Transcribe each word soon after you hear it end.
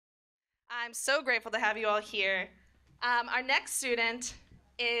I'm so grateful to have you all here. Our next student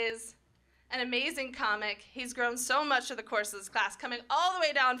is an amazing comic. He's grown so much through the course of this class, coming all the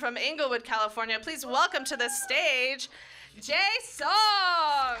way down from Inglewood, California. Please welcome to the stage, Jae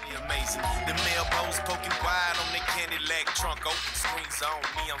Song. Amazing. The male pose poking wide on their Cadillac trunk, open screens on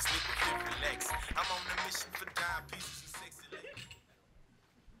me. I'm sleeping, feel relaxed. I'm on a mission for dime pieces and sexy ladies.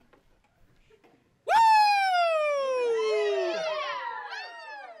 Woo!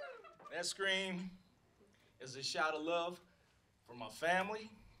 That scream is a shout of love for my family,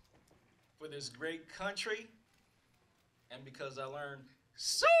 for this great country, and because I learned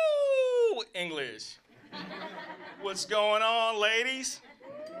so English. What's going on, ladies?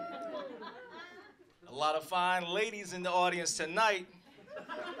 A lot of fine ladies in the audience tonight.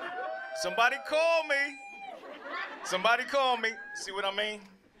 Somebody call me. Somebody call me. See what I mean?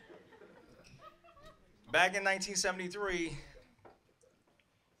 Back in 1973,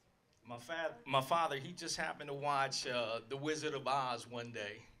 my father, he just happened to watch The Wizard of Oz one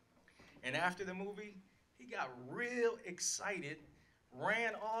day. And after the movie, he got real excited,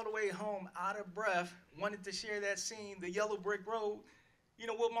 ran all the way home out of breath, wanted to share that scene, the yellow brick road,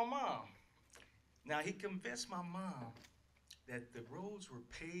 with my mom. Now, he convinced my mom that the roads were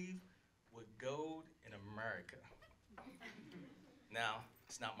paved with gold in America. Now,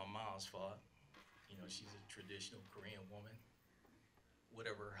 it's not my mom's fault. She's a traditional Korean woman.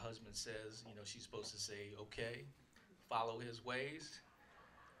 Whatever her husband says, she's supposed to say, okay, follow his ways.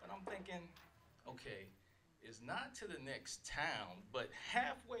 But I'm thinking, okay, it's not to the next town, but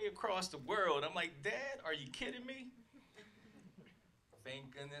halfway across the world. I'm like, Dad, are you kidding me?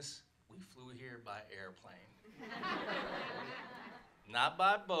 Thank goodness we flew here by airplane. Not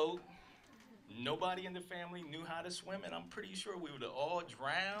by boat. Nobody in the family knew how to swim, and I'm pretty sure we would have all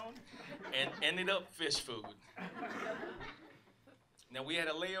drowned and ended up fish food. Now, we had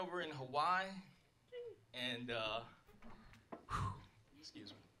a layover in Hawaii, and,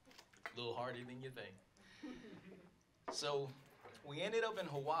 excuse me, a little harder than you think. So, we ended up in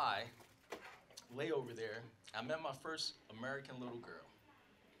Hawaii, layover there. I met my first American little girl.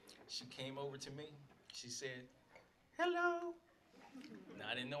 She came over to me. She said, hello. Now,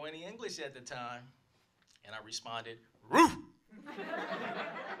 I didn't know any English at the time, and I responded, roof.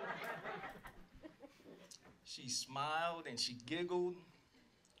 She smiled and she giggled.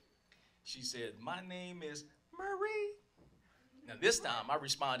 She said, my name is Marie. Now, this time I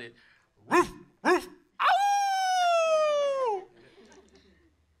responded, roof, roof, ow!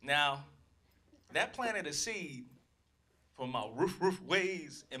 Now, that planted a seed for my roof, roof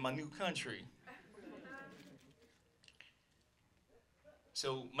ways in my new country.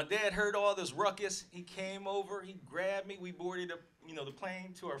 So my dad heard all this ruckus. He came over, he grabbed me. We boarded up, the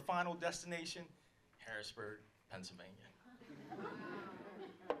plane to our final destination, Harrisburg, Pennsylvania.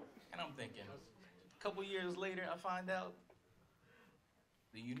 And I'm thinking, a couple years later, I find out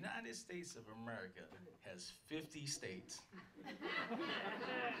the United States of America has 50 states.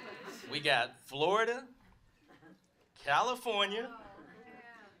 We got Florida, California,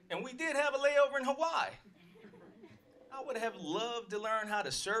 and we did have a layover in Hawaii. I would have loved to learn how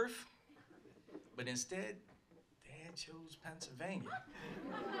to surf, but instead, Dad chose Pennsylvania.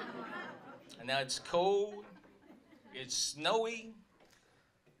 And now it's cold, it's snowy.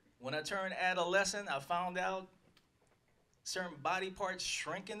 When I turned adolescent, I found out certain body parts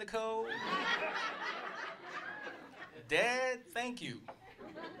shrink in the cold. Dad, thank you.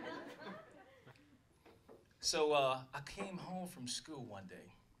 So I came home from school one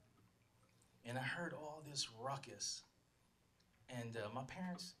day, and I heard all this ruckus. And my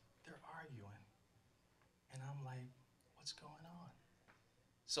parents, they're arguing. And I'm like, what's going on?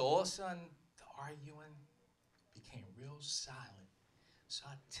 So all of a sudden, the arguing became real silent. So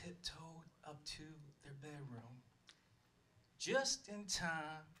I tiptoed up to their bedroom just in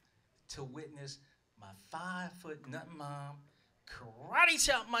time to witness my 5-foot nut mom karate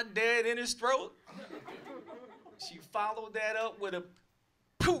chop my dad in his throat. She followed that up with a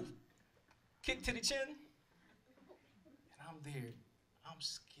poof, kick to the chin. I'm there, I'm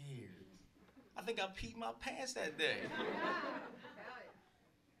scared. I think I peed my pants that day.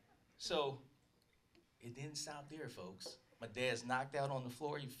 So, it didn't stop there, folks. My dad's knocked out on the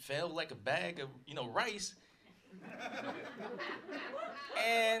floor. He fell like a bag of, rice.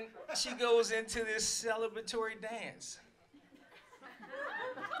 And she goes into this celebratory dance.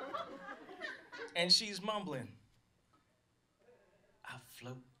 And she's mumbling, I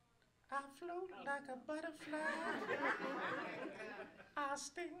float like a butterfly. I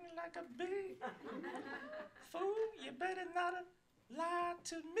sting like a bee. Fool, you better not lie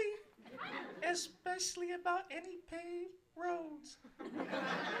to me, especially about any paved roads.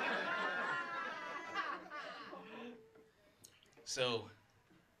 So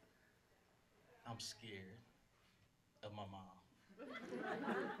I'm scared of my mom.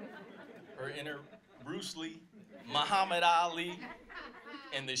 Her inner Bruce Lee, Muhammad Ali,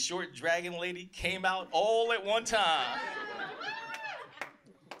 and the short dragon lady came out all at one time.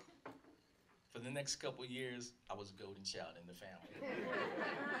 For the next couple years, I was a golden child in the family.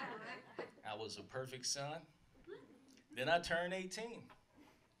 I was a perfect son. Then I turned 18.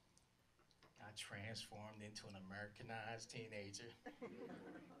 I transformed into an Americanized teenager.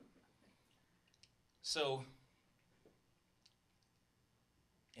 So,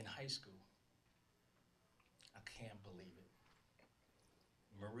 in high school, I can't believe it.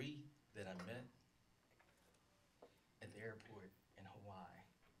 Marie, that I met at the airport in Hawaii,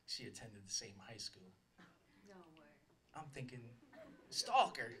 she attended the same high school. No way. I'm thinking,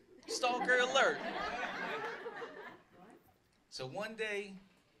 stalker alert. So one day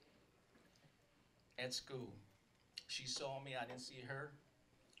at school, she saw me, I didn't see her.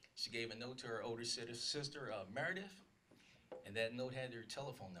 She gave a note to her older sister, Meredith, and that note had her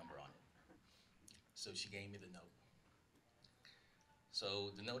telephone number on it. So she gave me the note.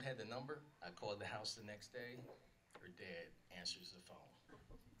 So the note had the number. I called the house the next day. Her dad answers the phone.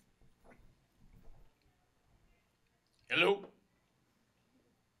 Hello?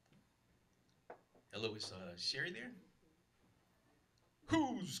 Hello, is Sherry there?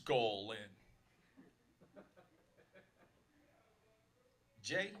 Who's calling?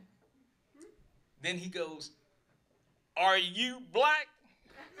 Jay? Then he goes, are you black?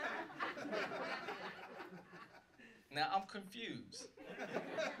 Now I'm confused.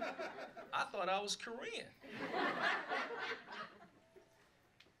 I thought I was Korean.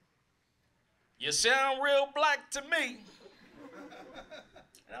 You sound real black to me.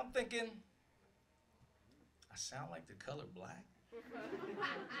 And I'm thinking, I sound like the color black?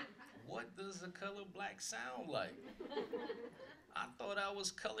 What does the color black sound like? I thought I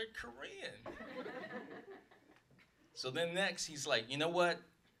was colored Korean. So then next he's like, you know what?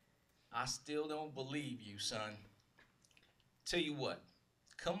 I still don't believe you, son. Tell you what,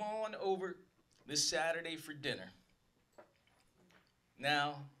 come on over this Saturday for dinner.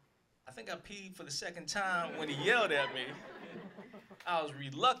 Now, I think I peed for the second time when he yelled at me. I was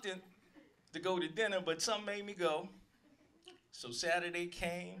reluctant to go to dinner, but something made me go. So Saturday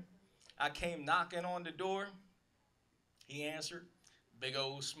came. I came knocking on the door. He answered, big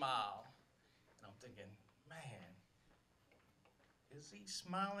old smile. And I'm thinking, man, is he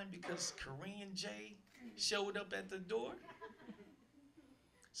smiling because Korean Jay showed up at the door?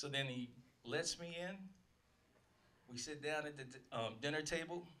 So then he lets me in. We sit down at the dinner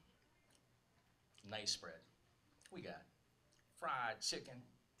table. Nice spread. We got fried chicken,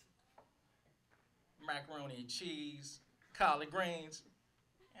 macaroni and cheese, collard greens,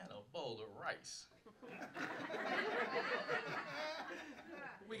 and a bowl of rice.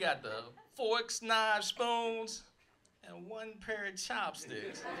 We got the forks, knives, spoons, and one pair of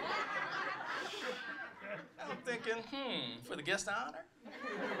chopsticks. I'm thinking, for the guest of honor?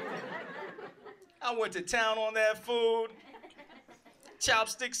 I went to town on that food,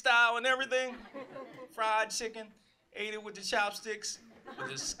 chopstick style and everything. Fried chicken, ate it with the chopsticks,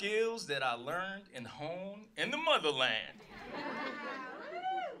 with the skills that I learned and honed in the motherland.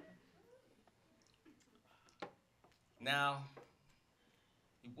 Now,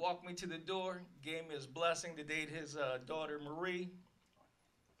 he walked me to the door, gave me his blessing to date his daughter, Marie.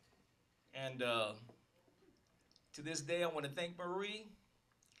 And to this day, I want to thank Marie.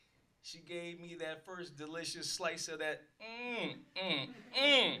 She gave me that first delicious slice of that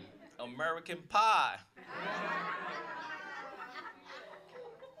American pie.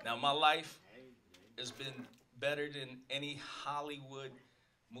 Now, my life has been better than any Hollywood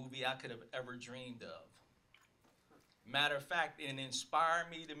movie I could have ever dreamed of. Matter of fact, it inspired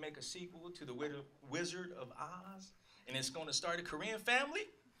me to make a sequel to The Wizard of Oz, and it's going to start a Korean family,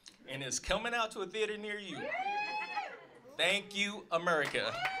 and it's coming out to a theater near you. Thank you,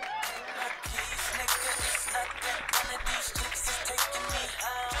 America.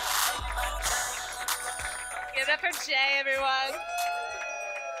 Give it up for Jay, everyone.